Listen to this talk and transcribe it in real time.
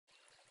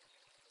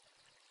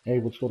Hey,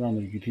 what's going on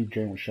the YouTube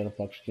channel?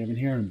 Shadowfox Gaming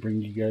here, and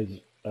bring you guys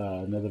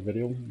another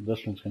video.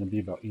 This one's going to be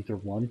about Ether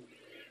 1.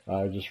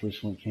 It just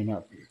recently came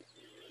out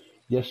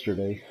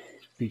yesterday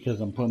because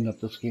I'm putting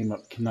up this game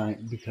up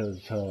tonight because,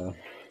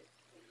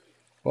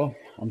 well,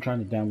 I'm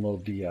trying to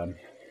download the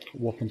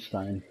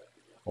Wolfenstein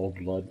Old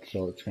Blood,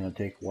 so it's going to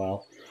take a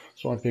while.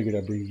 So I figured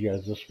I'd bring you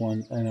guys this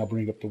one, and I'll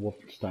bring up the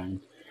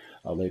Wolfenstein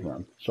later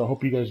on. So I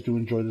hope you guys do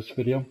enjoy this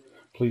video.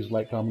 Please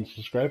like, comment,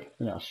 subscribe,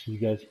 and I'll see you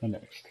guys in the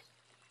next.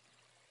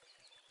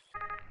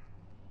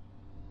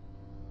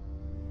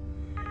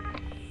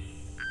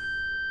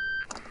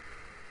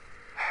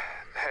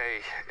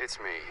 Hey, it's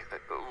me.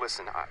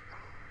 Listen,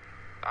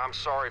 I'm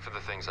sorry for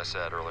the things I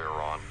said earlier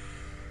on.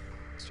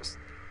 It's just,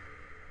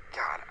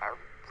 God, I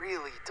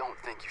really don't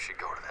think you should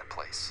go to that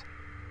place.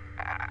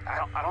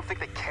 I don't think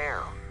they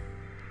care.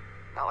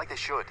 Not like they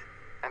should.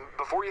 And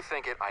before you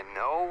think it, I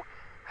know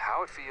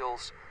how it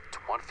feels to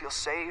want to feel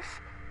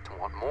safe, to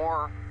want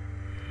more.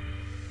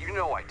 You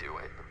know I do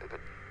it,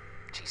 but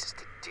Jesus,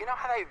 do you know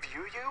how they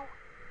view you?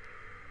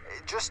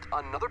 Just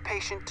another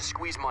patient to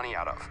squeeze money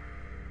out of.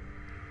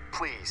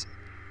 Please,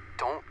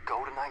 don't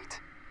go tonight.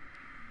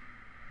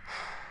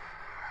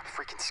 I'm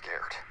freaking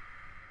scared.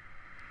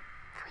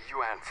 For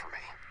you and for me.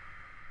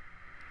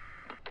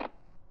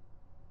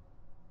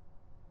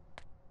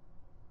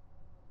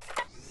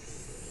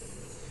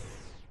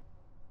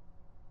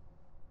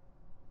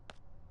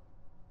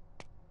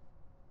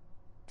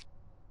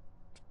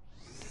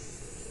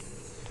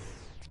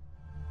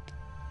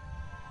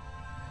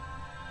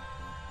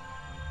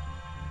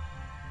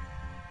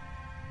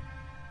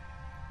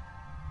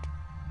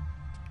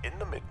 In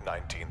the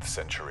mid-19th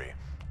century,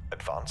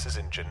 advances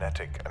in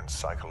genetic and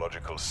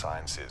psychological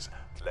sciences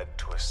led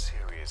to a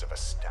series of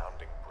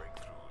astounding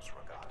breakthroughs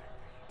regarding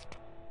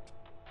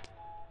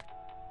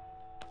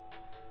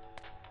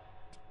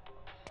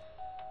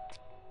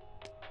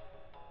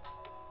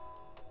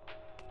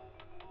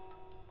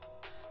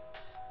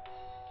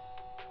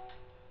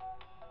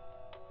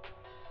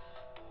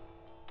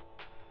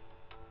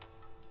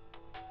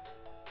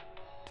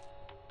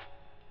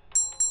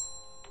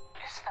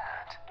Is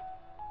that?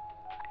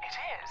 It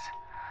is.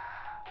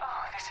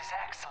 Oh, this is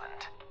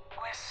excellent.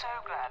 We're so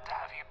glad to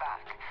have you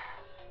back.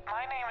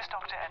 My name is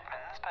Dr.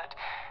 Edmonds, but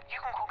you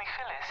can call me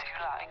Phyllis if you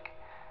like.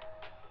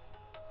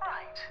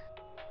 Right.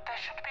 There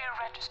should be a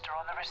register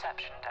on the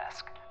reception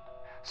desk.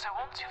 So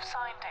once you've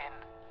signed in,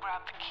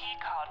 grab the key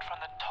card from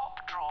the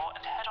top drawer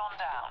and head on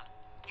down.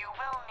 You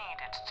will need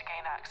it to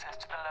gain access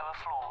to the lower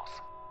floors.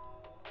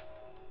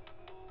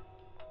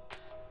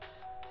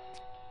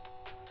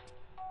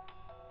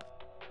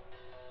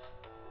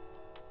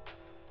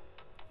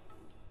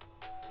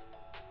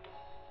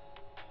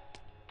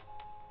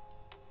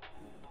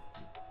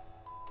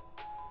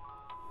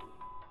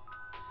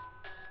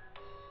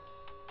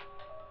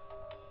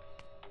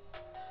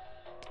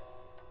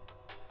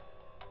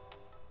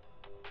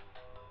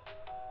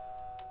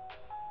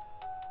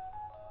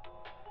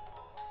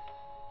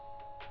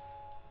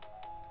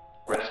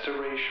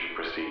 Restoration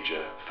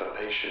procedure for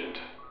patient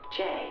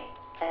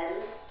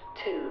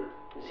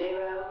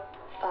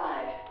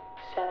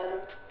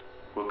JN2057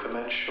 will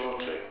commence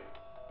shortly.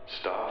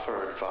 Staff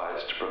are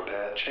advised to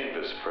prepare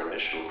chambers for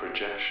initial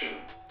projection.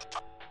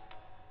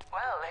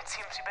 Well, it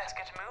seems we best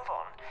get a move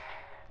on.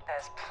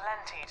 There's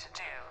plenty to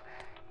do,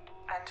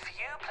 and for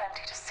you,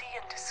 plenty to see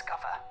and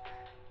discover.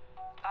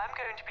 I'm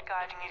going to be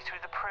guiding you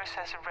through the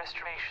process of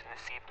restoration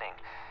this evening,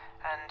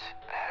 and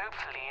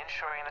hopefully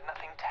ensuring that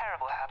nothing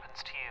terrible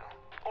happens to you,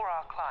 or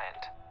our client.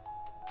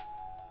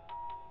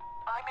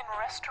 I'm in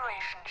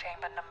restoration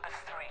chamber number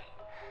 3.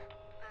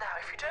 Now,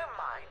 if you don't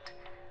mind,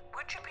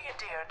 would you be a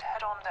dear and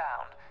head on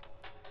down?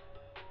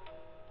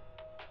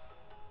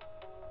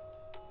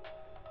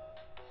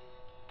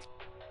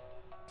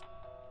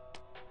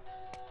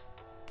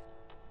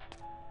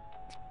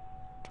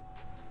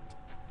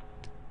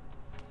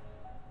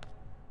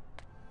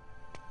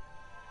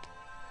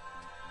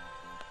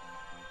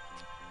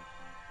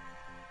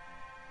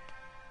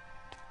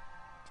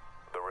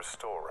 the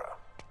Restorer,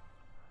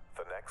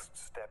 the next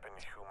step in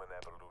human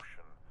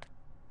evolution.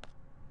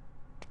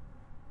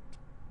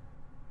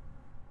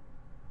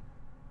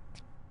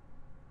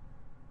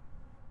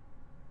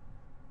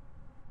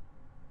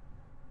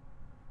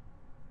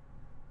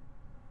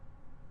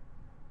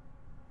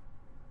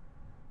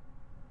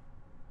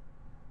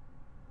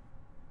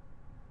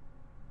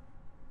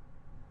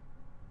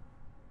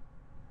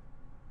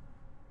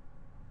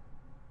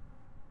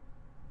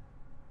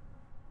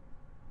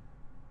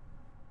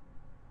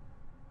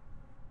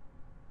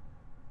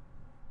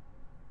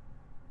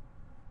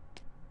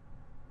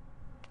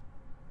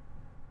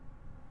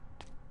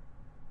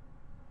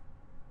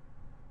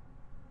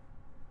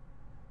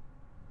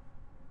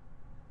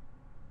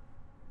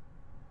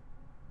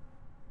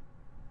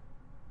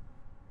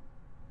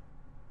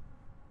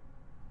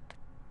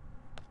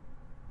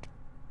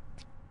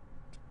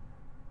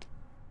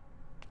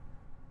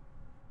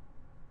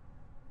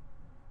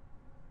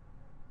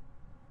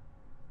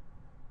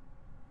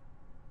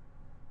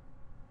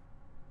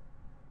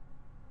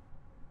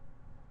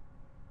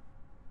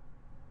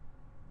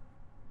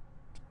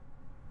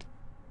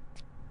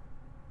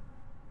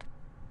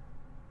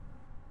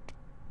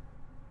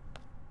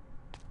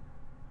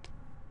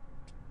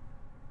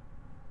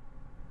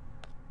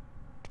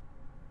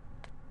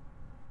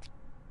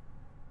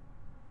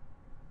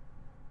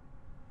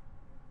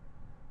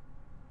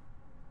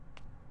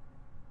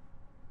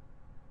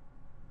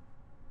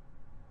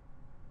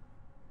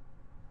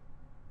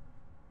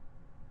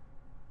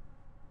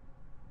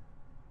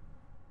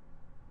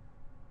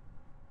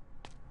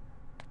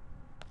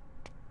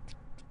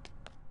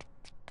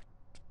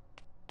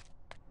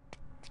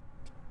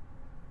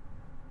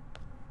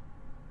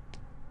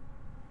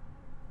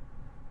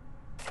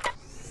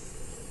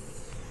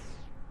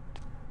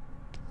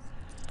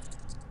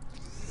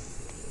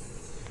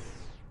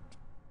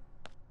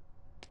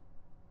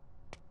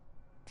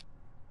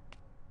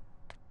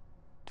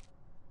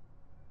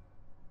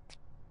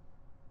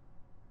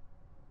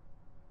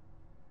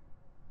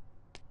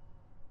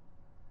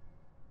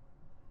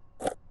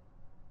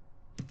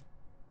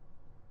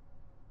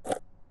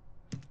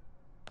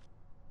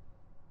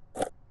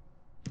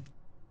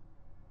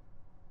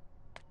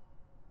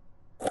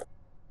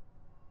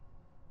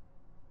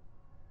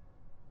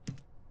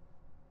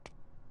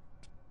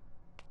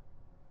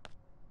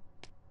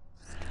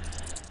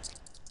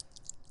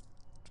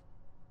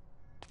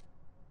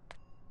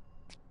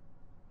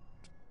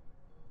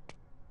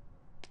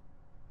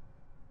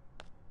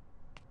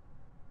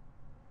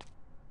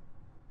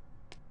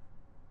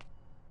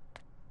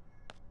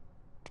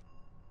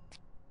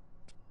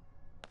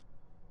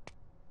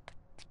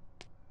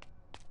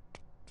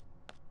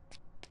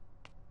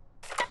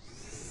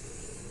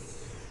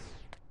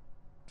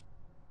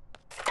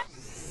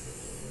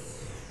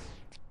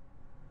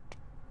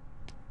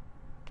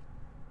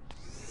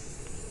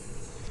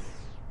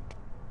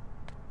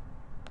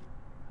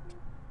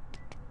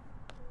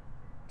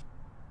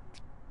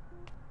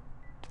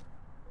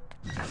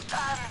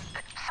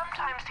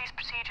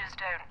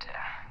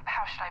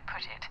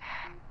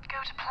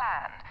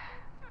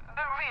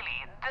 But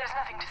really, there's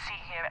nothing to see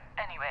here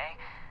anyway.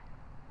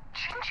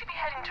 Shouldn't you be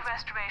heading to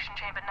Restoration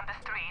Chamber number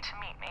 3 to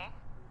meet me?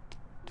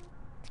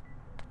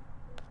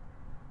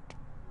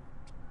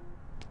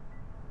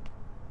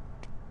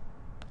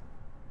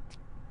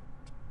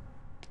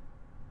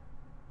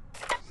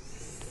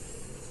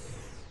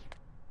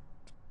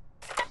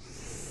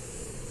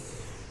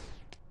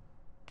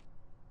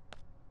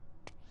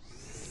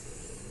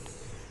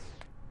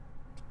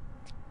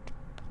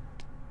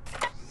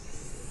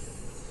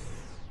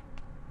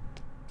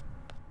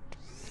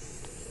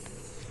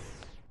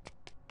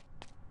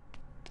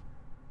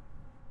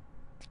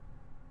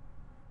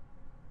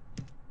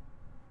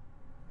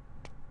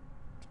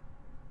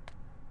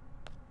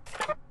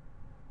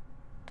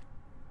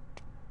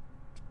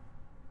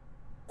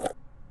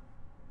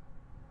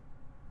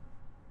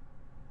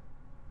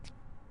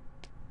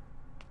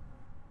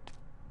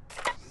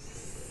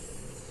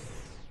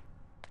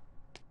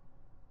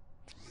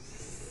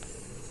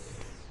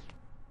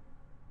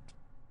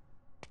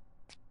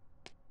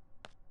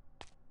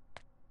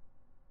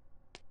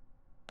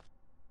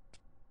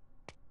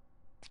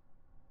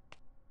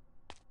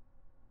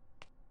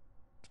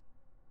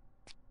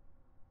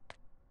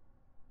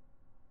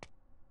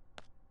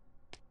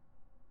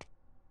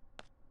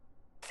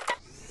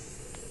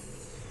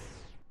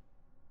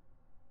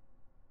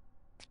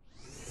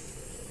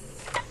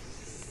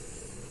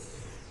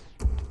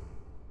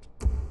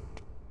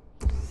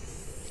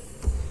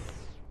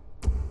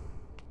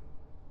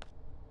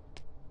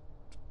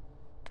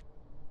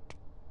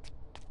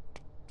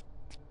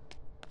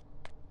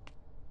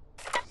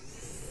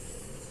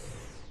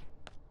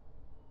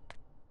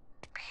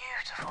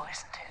 Beautiful,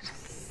 isn't it?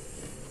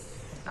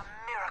 A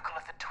miracle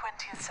of the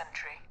 20th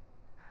century.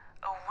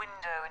 A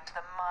window into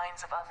the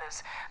minds of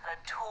others and a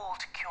tool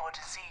to cure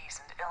disease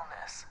and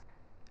illness.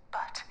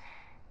 But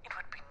it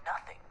would be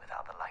nothing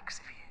without the likes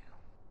of you.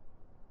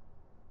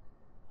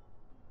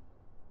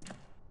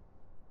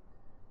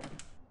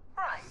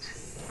 Right.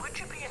 Would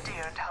you be a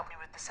dear and help me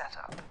with the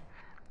setup?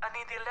 I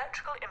need the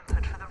electrical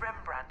input for the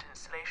Rembrandt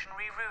installation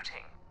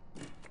rerouting.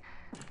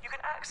 You can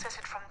access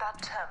it from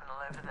that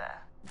terminal over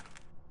there.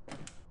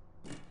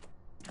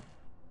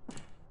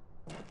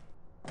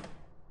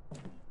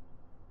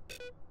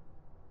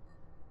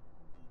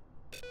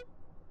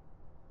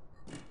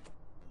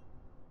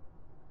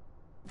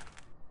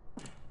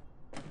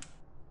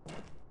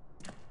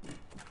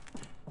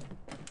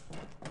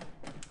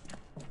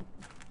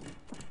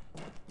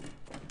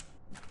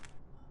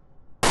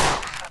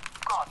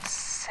 God's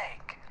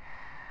sake.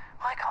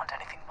 Why can't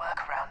anything work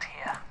around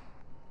here?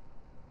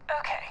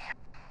 Okay.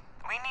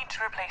 We need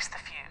to replace the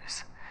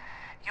fuse.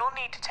 You'll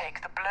need to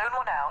take the blown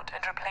one out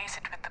and replace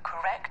it with the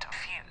correct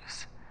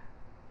fuse.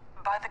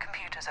 By the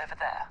computers over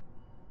there.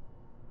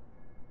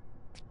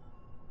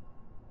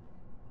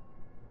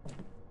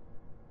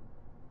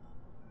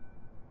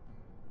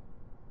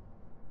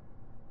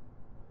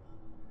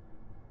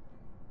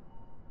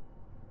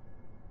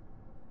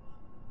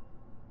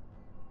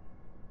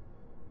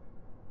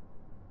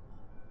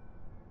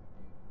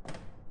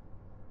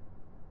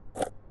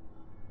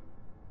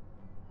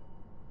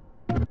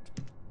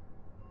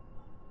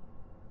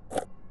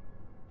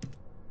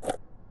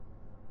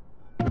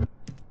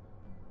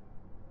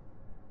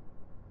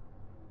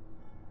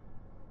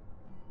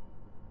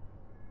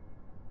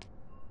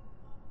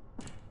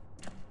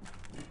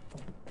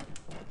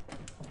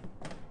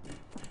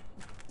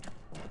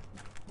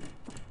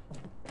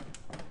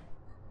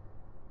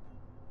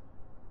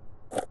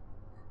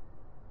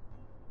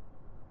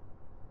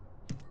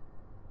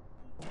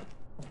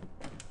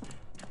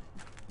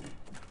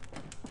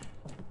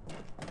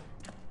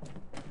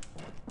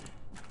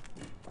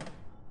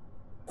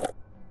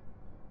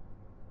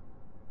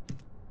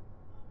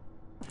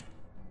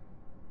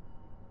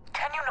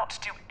 Can you not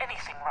do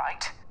anything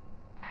right?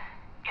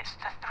 It's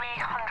the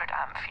 300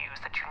 amp fuse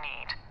that you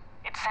need.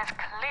 It says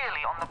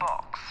clearly on the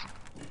box.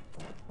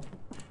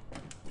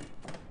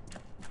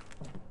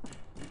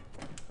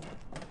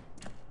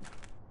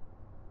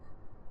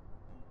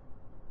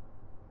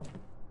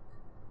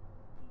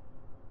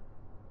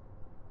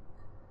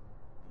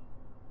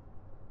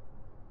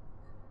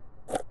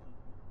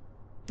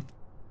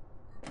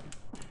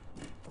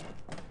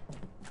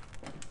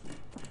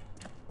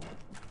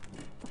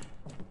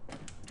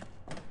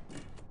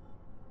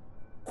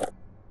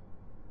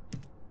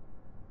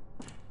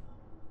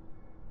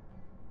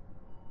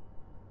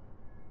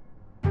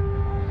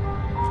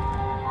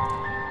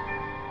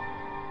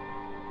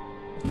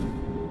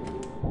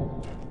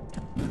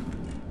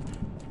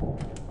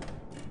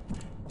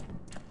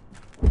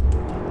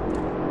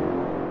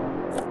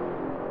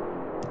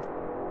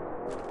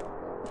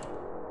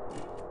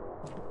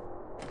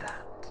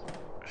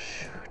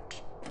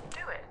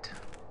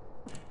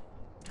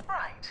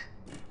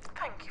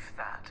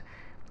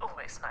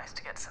 Nice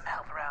to get some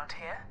help around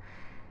here.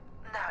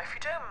 Now, if you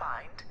don't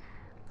mind,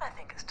 I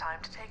think it's time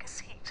to take a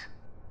seat.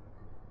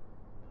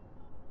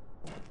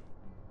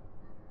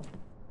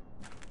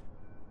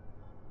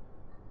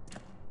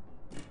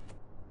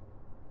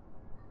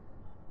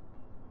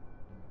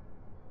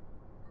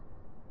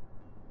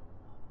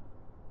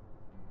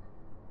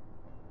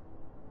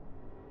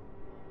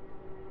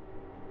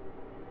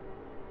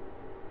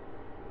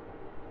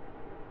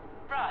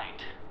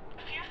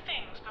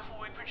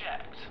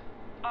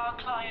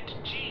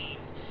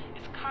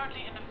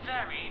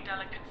 very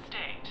delicate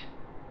state.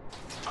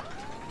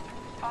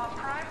 Our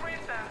primary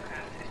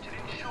focus is to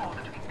ensure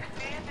that we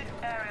clear this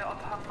area of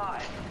her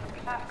mind of the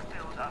plaque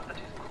buildup that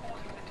is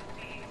causing the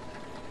disease.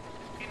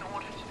 In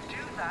order to do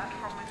that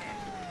from within,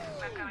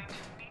 we're going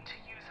to need to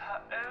use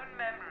her own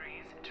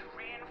memories to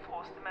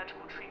reinforce the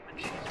medical treatment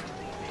she's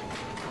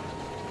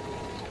receiving.